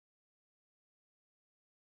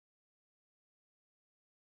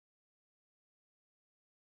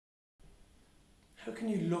How can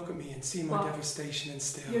you look at me and see my devastation and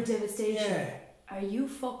still? Your devastation? Yeah. Are you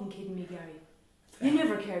fucking kidding me, Gary? You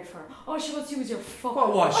never cared for her. All she wants to do is your fucking...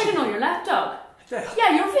 What was she? I don't know, your lapdog. Adele.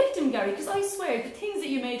 Yeah, you're a victim, Gary, because I swear, the things that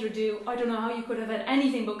you made her do, I don't know how you could have had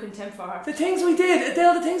anything but contempt for her. The things we did,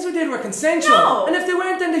 Adele, the things we did were consensual. No. And if they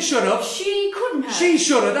weren't, then they should have. She couldn't have. She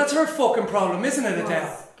should have. That's her fucking problem, isn't it, Adele?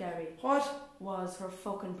 Was, Gary. What? Was her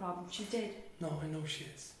fucking problem. She did. No, I know she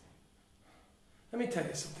is. Let me tell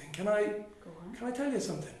you something. Can I tell you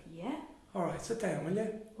something? Yeah. Alright, sit down, will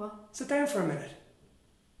you? What? Sit down for a minute.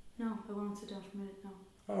 No, I won't sit down for a minute,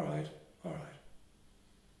 no. Alright.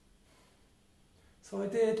 So I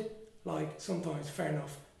did, sometimes, fair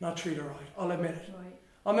enough, not treat her right. I'll admit it. Right.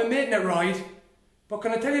 I'm admitting it, right? But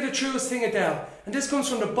can I tell you the truest thing, Adele? And this comes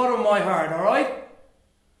from the bottom of my heart, alright?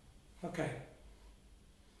 Okay.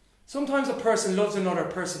 Sometimes a person loves another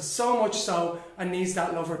person so much so and needs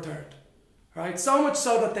that love returned. Right? So much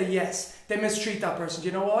so that they mistreat that person. Do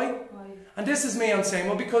you know why? Why? And this is me, I'm saying,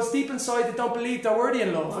 well, because deep inside they don't believe they're worthy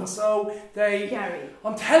in love. What? And so they... Gary.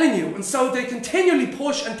 I'm telling you. And so they continually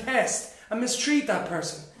push and test and mistreat that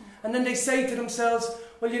person. And then they say to themselves,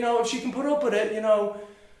 well, if she can put up with it,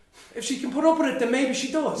 if she can put up with it, then maybe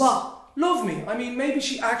she does. What? Love me. I mean, maybe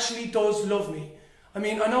she actually does love me. I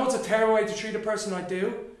mean, I know it's a terrible way to treat a person, I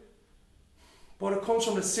do. But it comes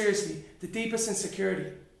from the deepest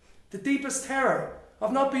insecurity. The deepest terror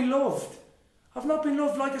of not being loved. I've not been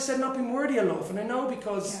loved, like I said, not being worthy of love. And I know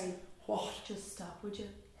because... Gary, what? Just stop, would you?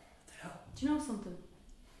 What the hell? Do you know something?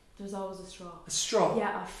 There's always a straw. A straw?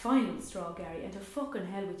 Yeah, a final straw, Gary. And to fucking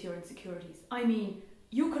hell with your insecurities. I mean,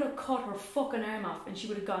 you could have cut her fucking arm off and she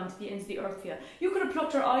would have gone to the ends of the earth for you. You could have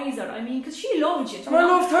plucked her eyes out. I mean, because she loved you. And I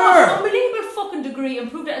loved her. To an unbelievable fucking degree and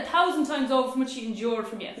proved it 1,000 times over from what she endured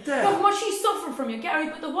from you. From what she suffered from you, Gary.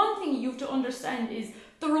 But the one thing you have to understand is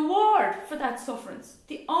the reward for that sufferance,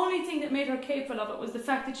 the only thing that made her capable of it was the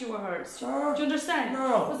fact that you were hers. Do you understand?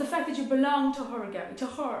 No. Was the fact that you belonged to her, Gary, to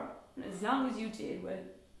her. And as long as you did, well...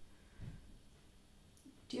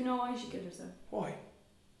 Do you know why she killed herself? Why?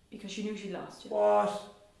 Because she knew she lost you. What?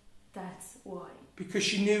 That's why. Because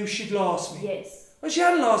she knew she'd lost me? Yes. Well, she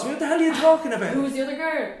hadn't lost me. What the hell are you talking about? Who was the other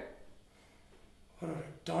girl? What other?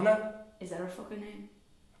 Donna? Is that her fucking name?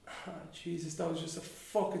 Oh, Jesus, that was just a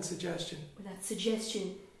fucking suggestion. Well, that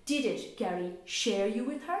suggestion, did it, Gary, share you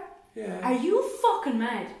with her? Yeah. Are you fucking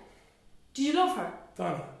mad? Did you love her?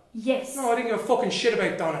 Donna? Yes. No, I didn't give a fucking shit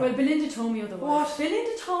about Donna. Well, Belinda told me otherwise. What?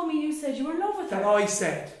 Belinda told me you said you were in love with her. That I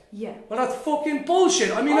said? Yeah. Well, that's fucking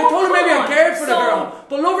bullshit. I mean, I told her maybe I cared for the girl,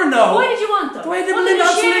 but love her no. Why did you want them? Why did Belinda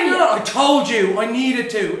absolutely not? I told you I needed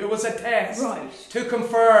to. It was a test. Right. To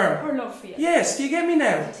confirm. Her love for you. Yes, do you get me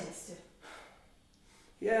now? I tested.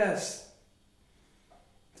 Yes.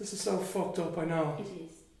 This is so fucked up, I know. It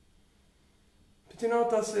is. But do you know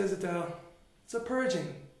what that is, Adele? It's a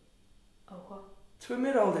purging. Oh, what? To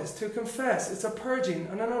admit all this, to confess, it's a purging.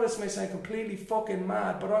 And I know this may sound completely fucking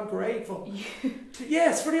mad, but I'm grateful.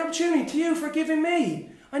 Yes, for the opportunity, to you for giving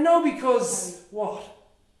me. I know because... Harry. What?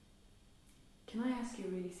 Can I ask you a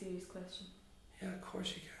really serious question? Yeah, of course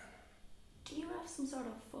you can. Do you have some sort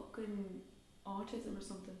of fucking autism or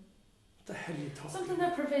something? What the hell are you talking Something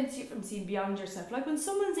about? that prevents you from seeing beyond yourself. Like when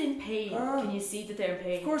someone's in pain, can you see that they're in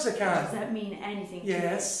pain? Of course I can. Does that mean anything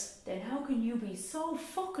Yes. to you? Then how can you be so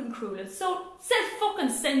fucking cruel and so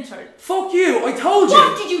self-fucking-centred? Fuck you, I told you.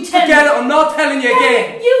 What did you tell Forget me? it, I'm not telling you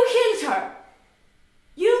again. You killed her.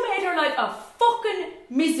 You made her life a fucking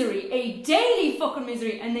misery, a daily fucking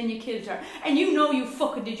misery, and then you killed her. And you know you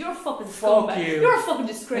fucking did. You're a fucking scumbag. Fuck you. You're a fucking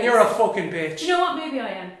disgrace. And you're a fucking bitch. Do you know what? Maybe I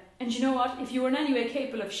am. And you know what? If you were in any way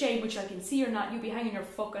capable of shame, which I can see or not, you'd be hanging your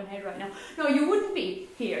fucking head right now. No, you wouldn't be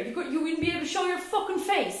here. You wouldn't be able to show your fucking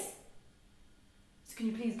face. So can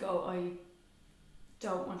you please go? I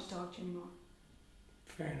don't want to talk to you anymore.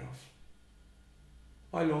 Fair enough.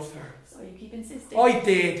 I loved her. So you keep insisting. I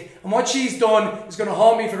did. And what she's done is going to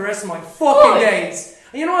haunt me for the rest of my fucking days.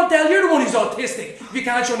 And you know what, Del? You're the one who's autistic. If you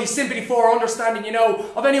can't show any sympathy for or understanding,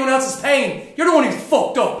 of anyone else's pain, you're the one who's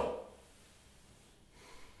fucked up.